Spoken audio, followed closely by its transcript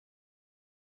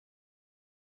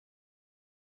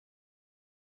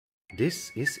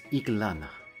This is Eg-Lana.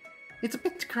 It's a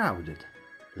bit crowded.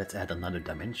 Let's add another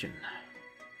dimension.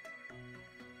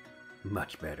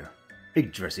 Much better.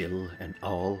 Yggdrasil and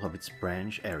all of its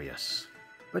branch areas.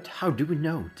 But how do we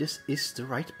know this is the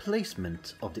right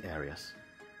placement of the areas?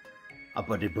 Our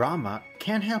buddy Brahma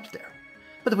can help there,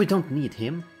 but we don't need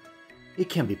him. It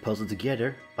can be puzzled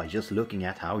together by just looking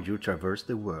at how you traverse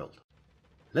the world.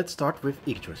 Let's start with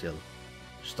Yggdrasil,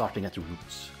 starting at the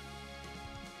roots.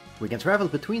 We can travel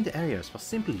between the areas by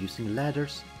simply using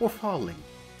ladders or falling.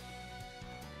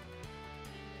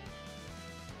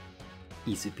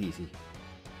 Easy peasy.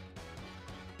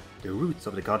 The roots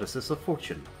of the goddesses of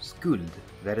fortune, Skuld,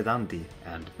 Verdandi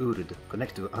and Urd,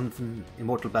 connect to Unthan,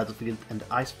 Immortal Battlefield and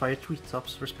Icefire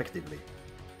treetops respectively,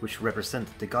 which represent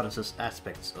the goddesses'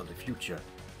 aspects of the future,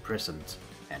 present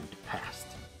and past.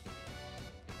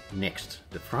 Next,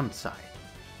 the front side.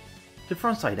 The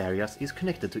front side areas is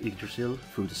connected to Yggdrasil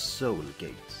through the soul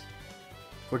gates.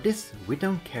 For this, we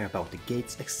don't care about the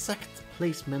gate's exact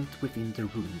placement within the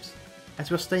rooms,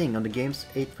 as we're staying on the game's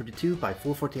 832 by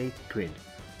 448 grid,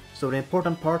 so the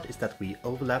important part is that we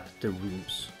overlap the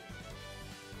rooms.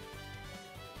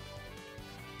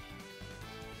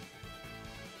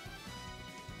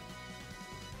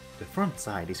 The front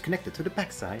side is connected to the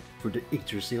back side through the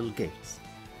Yggdrasil gates.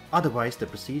 Otherwise, the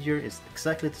procedure is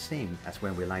exactly the same as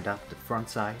when we lined up the front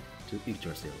side to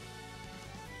Yggdrasil.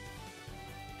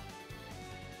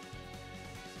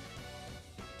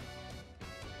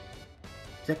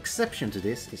 The exception to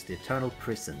this is the eternal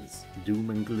prisons, Doom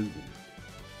and Gloom.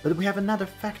 But we have another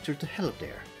factor to help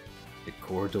there, the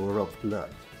Corridor of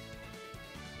Blood.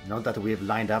 Now that we have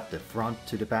lined up the front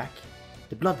to the back,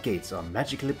 the blood gates are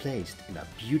magically placed in a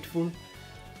beautiful,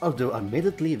 although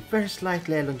admittedly very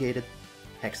slightly elongated,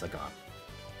 hexagon.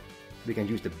 We can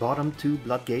use the bottom two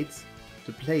blood gates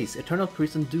to place Eternal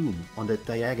Prison Doom on the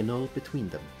diagonal between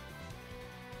them.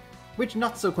 Which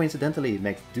not so coincidentally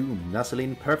makes Doom nuzzle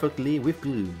in perfectly with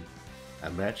Gloom, a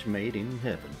match made in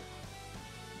heaven.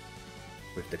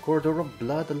 With the Corridor of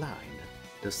Blood aligned,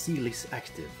 the seal is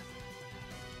active,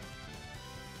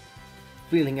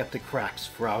 filling up the cracks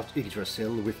throughout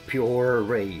Yggdrasil with pure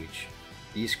rage.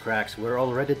 These cracks were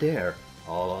already there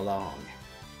all along.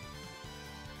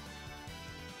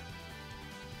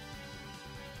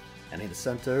 And in the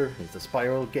center is the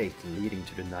spiral gate leading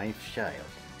to the Ninth Child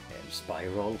and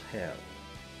Spiral Hell,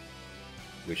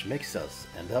 which makes us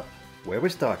end up where we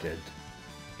started,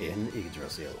 in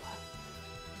Yggdrasil.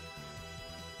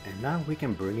 And now we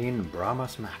can bring in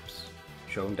Brahma's maps,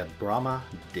 showing that Brahma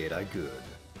did a good.